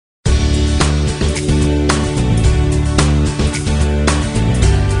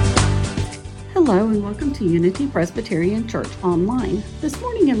Hello and welcome to Unity Presbyterian Church Online. This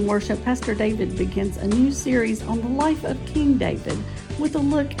morning in worship, Pastor David begins a new series on the life of King David with a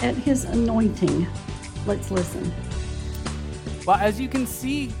look at his anointing. Let's listen. Well, as you can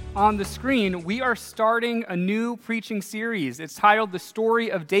see on the screen, we are starting a new preaching series. It's titled The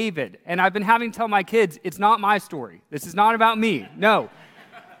Story of David. And I've been having to tell my kids, it's not my story. This is not about me. No.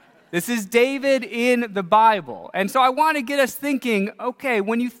 This is David in the Bible. And so I want to get us thinking, okay,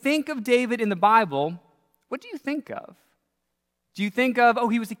 when you think of David in the Bible, what do you think of? Do you think of,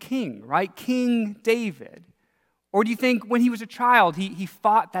 he was a king, right? King David. Or do you think when he was a child, he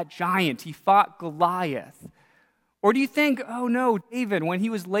fought that giant, he fought Goliath? Or do you think, oh no, David, when he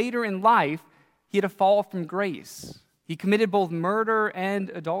was later in life, he had a fall from grace. He committed both murder and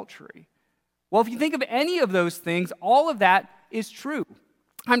adultery. Well, if you think of any of those things, all of that is true.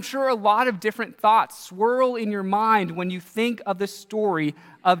 I'm sure a lot of different thoughts swirl in your mind when you think of the story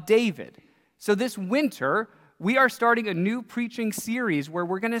of David. So this winter, we are starting a new preaching series where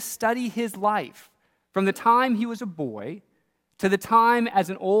we're going to study his life from the time he was a boy to the time as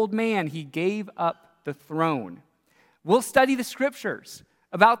an old man he gave up the throne. We'll study the scriptures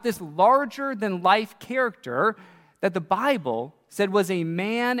about this larger-than-life character that the Bible said was a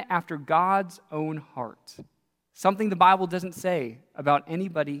man after God's own heart. Something the Bible doesn't say about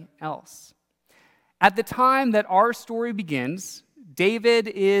anybody else. At the time that our story begins, David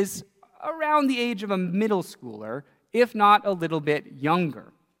is around the age of a middle schooler, if not a little bit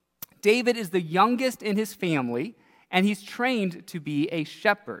younger. David is the youngest in his family, and he's trained to be a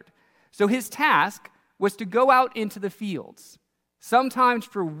shepherd. So his task was to go out into the fields, sometimes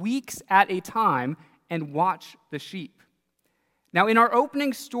for weeks at a time, and watch the sheep. Now, in our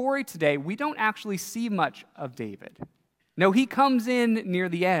opening story today, we don't actually see much of David. No, he comes in near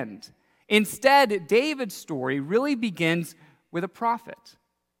the end. Instead, David's story really begins with a prophet,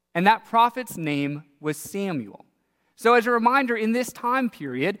 and that prophet's name was Samuel. So as a reminder, in this time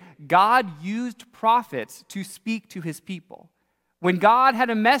period, God used prophets to speak to his people. When God had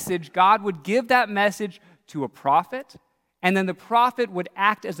a message, God would give that message to a prophet, and then the prophet would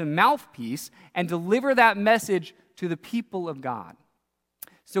act as a mouthpiece and deliver that message to the people of God.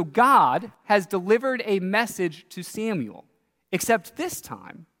 So God has delivered a message to Samuel, except this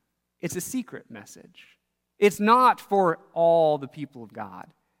time, it's a secret message. It's not for all the people of God.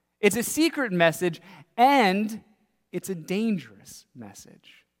 It's a secret message, and it's a dangerous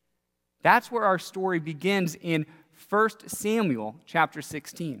message. That's where our story begins in 1 Samuel chapter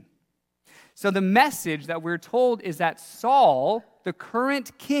 16. So the message that we're told is that Saul, the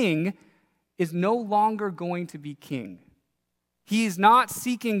current king, is no longer going to be king. He's not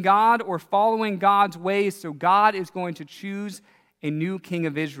seeking God or following God's ways, so God is going to choose a new king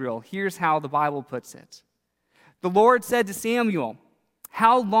of Israel. Here's how the Bible puts it. The Lord said to Samuel,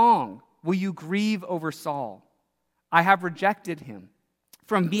 "How long will you grieve over Saul? I have rejected him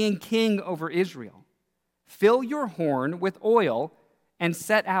from being king over Israel. Fill your horn with oil and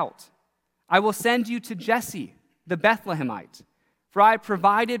set out. I will send you to Jesse, the Bethlehemite, for I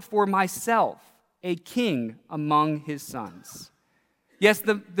provided for myself a king among his sons." Yes,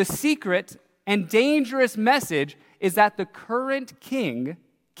 the secret and dangerous message is that the current king,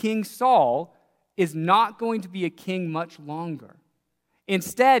 King Saul, is not going to be a king much longer.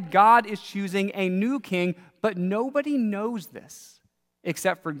 Instead, God is choosing a new king, but nobody knows this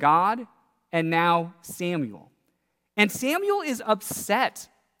except for God and now Samuel. And Samuel is upset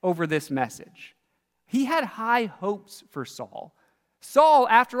over this message. He had high hopes for Saul. Saul,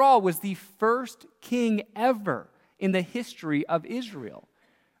 after all, was the first king ever in the history of Israel.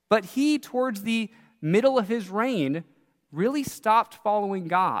 But he, towards the middle of his reign, really stopped following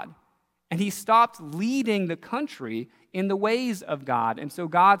God. And he stopped leading the country in the ways of God. And so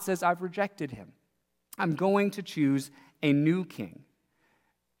God says, I've rejected him. I'm going to choose a new king.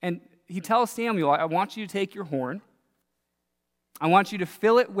 And he tells Samuel, I want you to take your horn. I want you to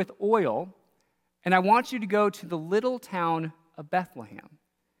fill it with oil. And I want you to go to the little town of Bethlehem.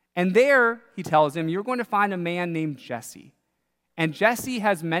 And there, he tells him, you're going to find a man named Jesse. And Jesse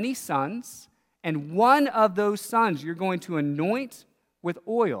has many sons, and one of those sons you're going to anoint with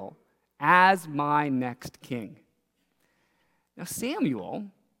oil as my next king. Now, Samuel,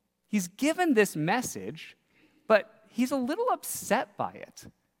 he's given this message, but he's a little upset by it.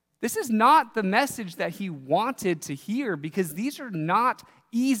 This is not the message that he wanted to hear because these are not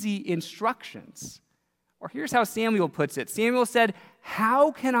easy instructions. Or here's how Samuel puts it. Samuel said,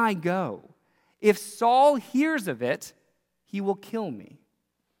 "How can I go? If Saul hears of it, he will kill me."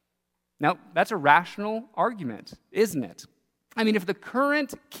 Now, that's a rational argument, isn't it? I mean, if the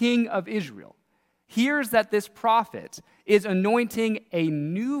current king of Israel, hears that this prophet is anointing a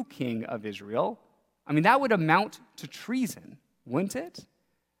new king of Israel, I mean, that would amount to treason, wouldn't it?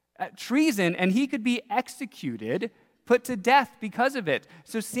 Treason, and he could be executed, put to death because of it.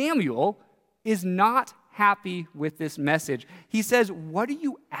 So Samuel is not happy with this message. He says, "What are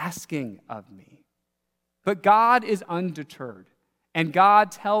you asking of me?" But God is undeterred, and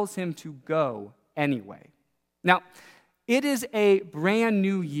God tells him to go anyway. Now, it is a brand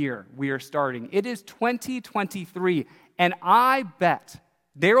new year we are starting. It is 2023, and I bet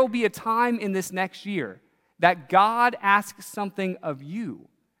there will be a time in this next year that God asks something of you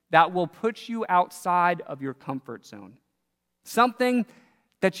that will put you outside of your comfort zone. Something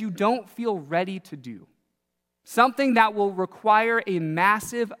that you don't feel ready to do. Something that will require a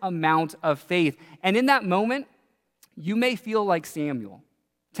massive amount of faith. And in that moment, you may feel like Samuel,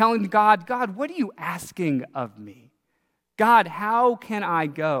 telling God, "God, what are you asking of me? God, how can I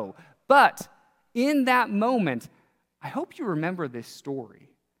go?" But in that moment, I hope you remember this story.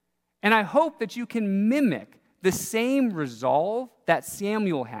 And I hope that you can mimic the same resolve that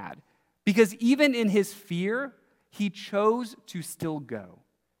Samuel had, because even in his fear, he chose to still go.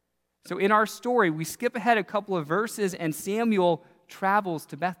 So in our story, we skip ahead a couple of verses, and Samuel travels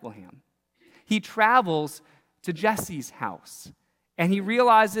to Bethlehem. He travels to Jesse's house, and he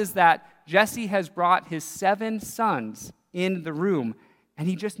realizes that Jesse has brought his 7 sons in the room, and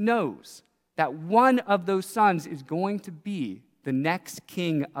he just knows that one of those sons is going to be the next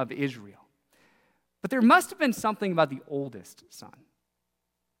king of Israel. But there must have been something about the oldest son.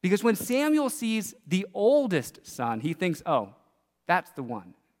 Because when Samuel sees the oldest son, he thinks, "Oh, that's the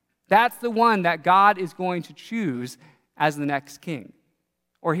one. That's the one that God is going to choose as the next king."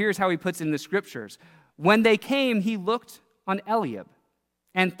 Or here's how he puts it in the scriptures. When they came, he looked on Eliab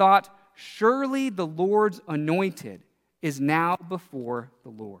and thought, "Surely the Lord's anointed is now before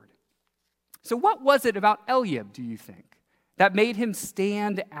the Lord." So what was it about Eliab, do you think, that made him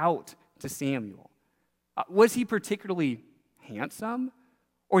stand out to Samuel? Was he particularly handsome?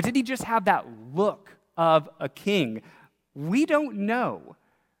 Or did he just have that look of a king? We don't know.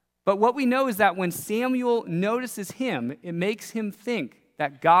 But what we know is that when Samuel notices him, it makes him think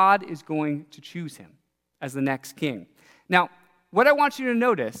that God is going to choose him as the next king. Now, what I want you to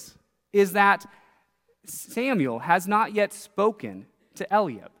notice is that Samuel has not yet spoken to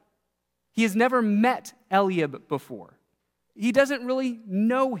Eliab. He has never met Eliab before. He doesn't really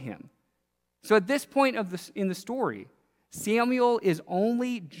know him. So at this point in the story, Samuel is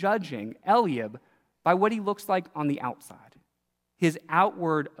only judging Eliab by what he looks like on the outside, his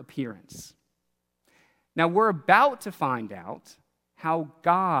outward appearance. Now, we're about to find out how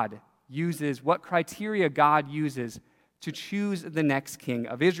God uses, what criteria God uses to choose the next king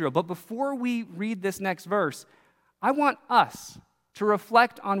of Israel. But before we read this next verse, I want us to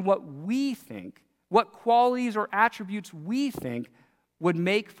reflect on what we think, what qualities or attributes we think would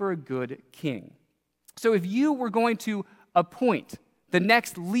make for a good king. So if you were going to appoint the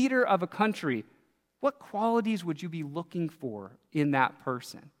next leader of a country, what qualities would you be looking for in that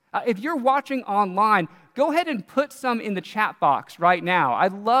person? If you're watching online, go ahead and put some in the chat box right now.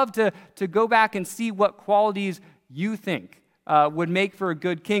 I'd love to go back and see what qualities you think would make for a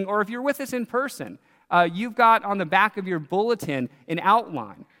good king. Or if you're with us in person, you've got on the back of your bulletin an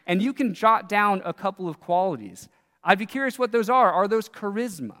outline, and you can jot down a couple of qualities. I'd be curious what those are. Are those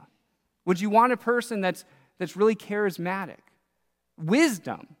charisma? Would you want a person that's really charismatic?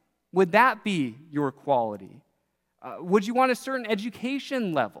 Wisdom, would that be your quality? Would you want a certain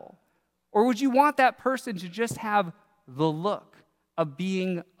education level? Or would you want that person to just have the look of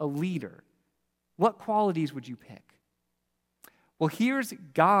being a leader? What qualities would you pick? Well, here's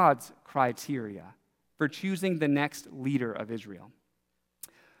God's criteria for choosing the next leader of Israel.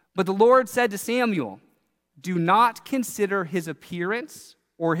 But the Lord said to Samuel, "Do not consider his appearance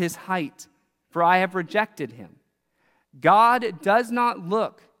or his height, for I have rejected him. God does not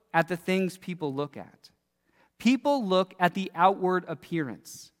look at the things people look at. People look at the outward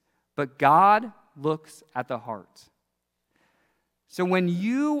appearance, but God looks at the heart." So when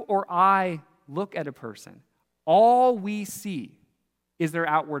you or I look at a person, all we see is their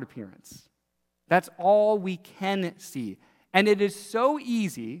outward appearance. That's all we can see. And it is so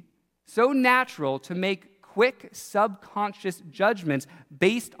easy, so natural to make quick subconscious judgments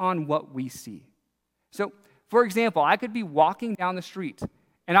based on what we see. So, for example, I could be walking down the street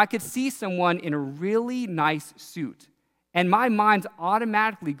and I could see someone in a really nice suit, and my mind's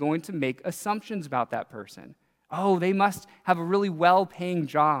automatically going to make assumptions about that person. Oh, they must have a really well-paying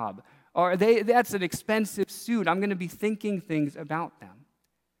job, or that's an expensive suit. I'm going to be thinking things about them.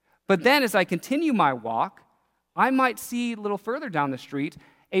 But then as I continue my walk, I might see a little further down the street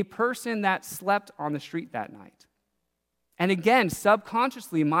a person that slept on the street that night. And again,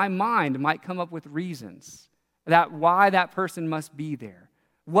 subconsciously, my mind might come up with reasons that why that person must be there.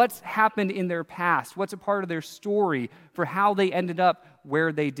 What's happened in their past? What's a part of their story for how they ended up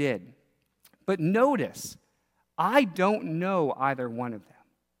where they did? But notice, I don't know either one of them.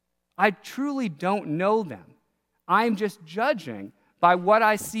 I truly don't know them. I'm just judging by what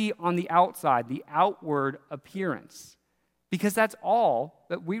I see on the outside, the outward appearance, because that's all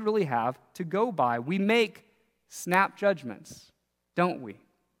that we really have to go by. We make snap judgments, don't we?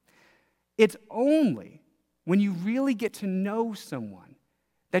 It's only when you really get to know someone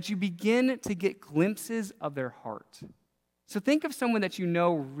that you begin to get glimpses of their heart. So think of someone that you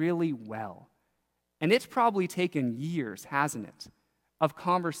know really well, and it's probably taken years, hasn't it, of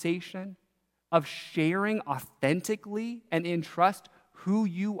conversation, of sharing authentically and in trust who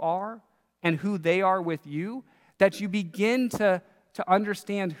you are and who they are with you, that you begin to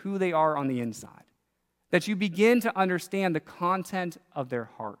understand who they are on the inside, that you begin to understand the content of their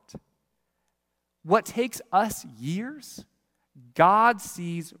heart. What takes us years, God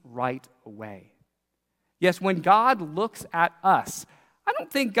sees right away. Yes, when God looks at us, I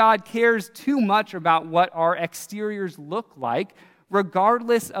don't think God cares too much about what our exteriors look like,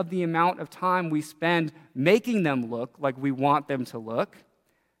 regardless of the amount of time we spend making them look like we want them to look.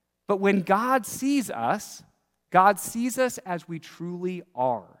 But when God sees us as we truly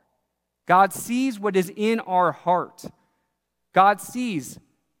are. God sees what is in our heart. God sees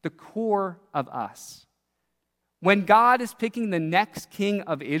the core of us. When God is picking the next king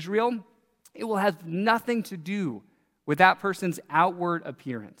of Israel, it will have nothing to do with that person's outward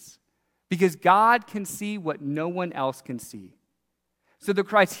appearance, because God can see what no one else can see. So the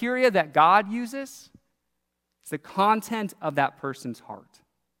criteria that God uses is the content of that person's heart.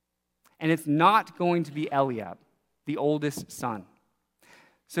 And it's not going to be Eliab, the oldest son.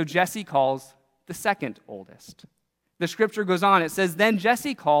 So Jesse calls the second oldest. The scripture goes on, it says, "Then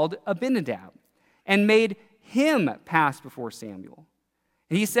Jesse called Abinadab and made him pass before Samuel.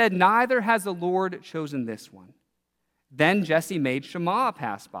 And he said, 'Neither has the Lord chosen this one.' Then Jesse made Shammah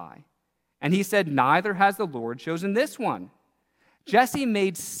pass by. And he said, 'Neither has the Lord chosen this one.' Jesse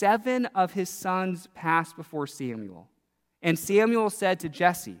made 7 of his sons pass before Samuel. And Samuel said to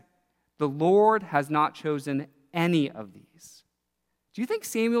Jesse, 'The Lord has not chosen any of these.'" Do you think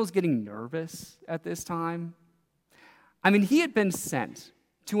Samuel's getting nervous at this time? I mean, he had been sent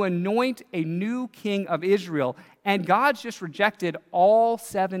to anoint a new king of Israel, and God's just rejected all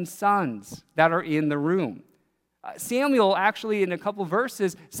 7 sons that are in the room. Samuel actually, in a couple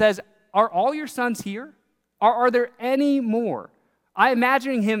verses, says, "Are all your sons here? Are there any more?" I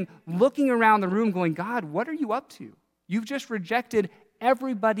imagine him looking around the room going, "God, what are you up to? You've just rejected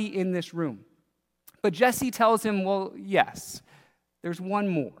everybody in this room." But Jesse tells him, "Well, yes, there's one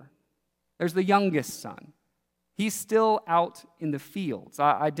more. There's the youngest son. He's still out in the fields.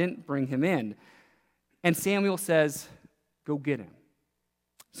 I didn't bring him in." And Samuel says, "Go get him."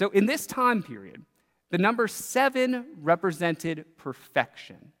 So in this time period, the number 7 represented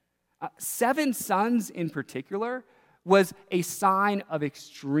perfection. 7 sons in particular was a sign of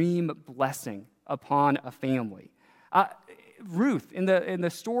extreme blessing upon a family. Ruth, in the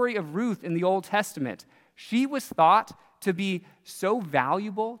story of Ruth in the Old Testament, she was thought to be so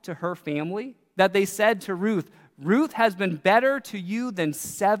valuable to her family that they said to Ruth, "Ruth has been better to you than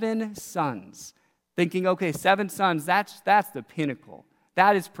 7 sons." Thinking, okay, 7 sons, that's the pinnacle.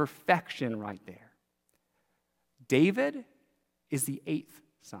 That is perfection right there. David is the 8th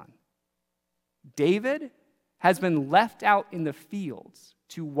son. David has been left out in the fields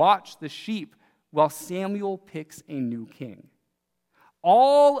to watch the sheep while Samuel picks a new king.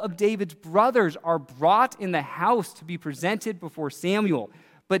 All of David's brothers are brought in the house to be presented before Samuel,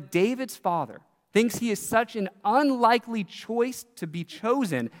 but David's father thinks he is such an unlikely choice to be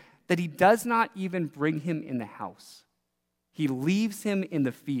chosen that he does not even bring him in the house. He leaves him in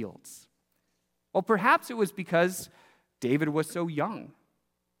the fields. Well, perhaps it was because David was so young,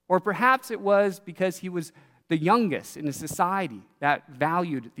 or perhaps it was because he was the youngest in a society that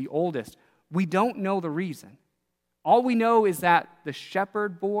valued the oldest. We don't know the reason. All we know is that the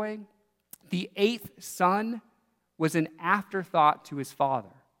shepherd boy, the 8th son, was an afterthought to his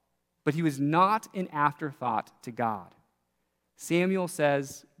father, but he was not an afterthought to God. Samuel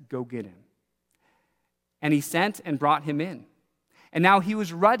says, "Go get him." And he sent and brought him in. And now he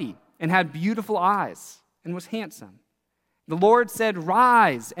was ruddy and had beautiful eyes and was handsome. The Lord said,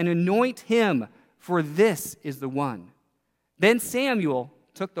 "Rise and anoint him, for this is the one." Then Samuel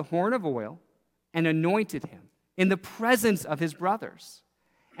took the horn of oil and anointed him in the presence of his brothers.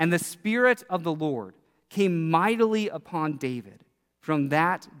 And the Spirit of the Lord came mightily upon David from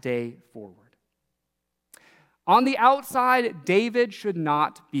that day forward. On the outside, David should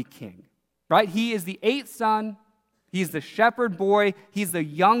not be king, right? He is the 8th son. He's the shepherd boy. He's the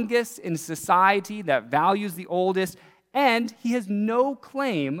youngest in society that values the oldest, and he has no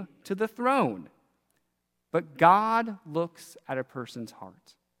claim to the throne. But God looks at a person's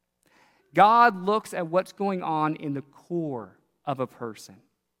heart. God looks at what's going on in the core of a person,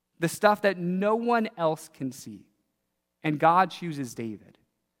 the stuff that no one else can see. And God chooses David.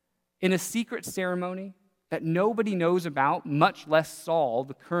 In a secret ceremony that nobody knows about, much less Saul,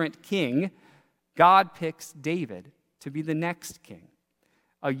 the current king, God picks David to be the next king,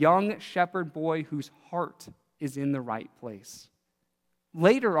 a young shepherd boy whose heart is in the right place.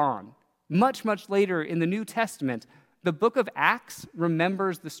 Later on, much later in the New Testament, the book of Acts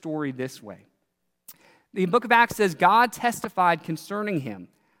remembers the story this way. The book of Acts says, God testified concerning him,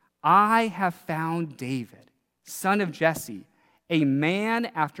 I have found David, son of Jesse, a man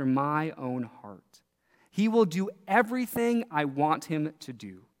after my own heart. He will do everything I want him to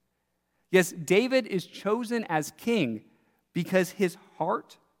do. Yes, David is chosen as king because his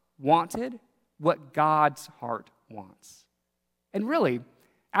heart wanted what God's heart wants. And really,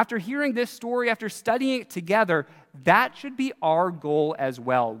 after hearing this story, after studying it together, that should be our goal as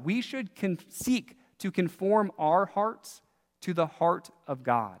well. We should seek to conform our hearts to the heart of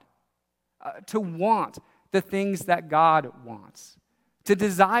God, to want the things that God wants, to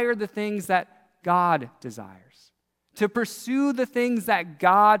desire the things that God desires, to pursue the things that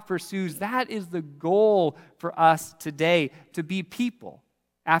God pursues. That is the goal for us today, to be people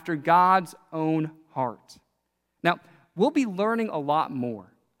after God's own heart. Now, we'll be learning a lot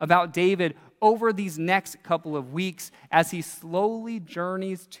more about David over these next couple of weeks as he slowly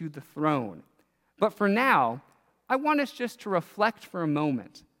journeys to the throne. But for now, I want us just to reflect for a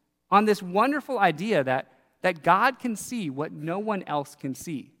moment on this wonderful idea that God can see what no one else can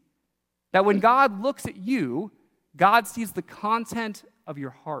see. That when God looks at you, God sees the content of your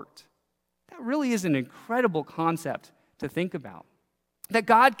heart. That really is an incredible concept to think about. That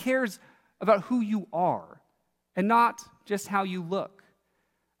God cares about who you are and not just how you look.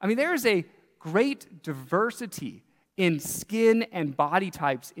 I mean, there is a great diversity in skin and body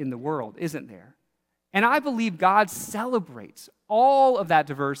types in the world, isn't there? And I believe God celebrates all of that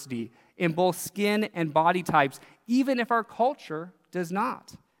diversity in both skin and body types, even if our culture does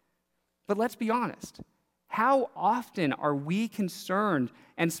not. But let's be honest. How often are we concerned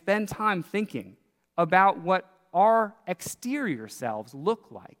and spend time thinking about what our exterior selves look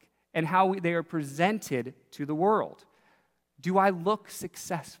like and how they are presented to the world? Do I look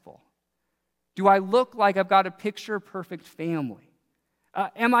successful? Do I look like I've got a picture-perfect family?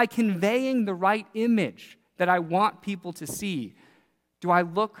 Am I conveying the right image that I want people to see? Do I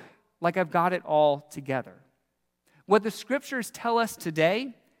look like I've got it all together? What the scriptures tell us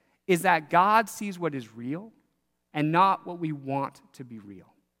today is that God sees what is real and not what we want to be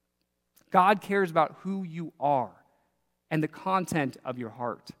real. God cares about who you are and the content of your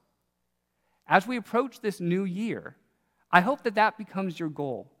heart. As we approach this new year, I hope that becomes your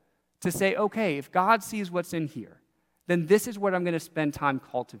goal, to say, okay, if God sees what's in here, then this is what I'm going to spend time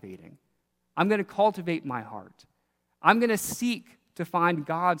cultivating. I'm going to cultivate my heart. I'm going to seek to find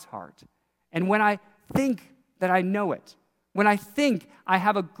God's heart. And when I think that I know it, when I think I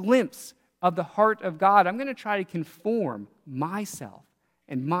have a glimpse of the heart of God, I'm going to try to conform myself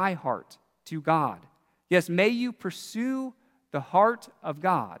and my heart to God. Yes, may you pursue the heart of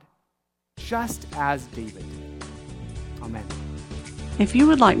God just as David did. Amen. If you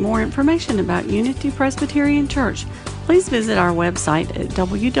would like more information about Unity Presbyterian Church, please visit our website at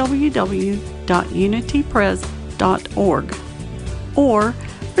www.unitypres.org or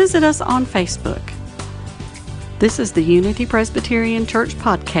visit us on Facebook. This is the Unity Presbyterian Church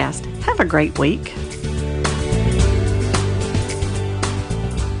podcast. Have a great week.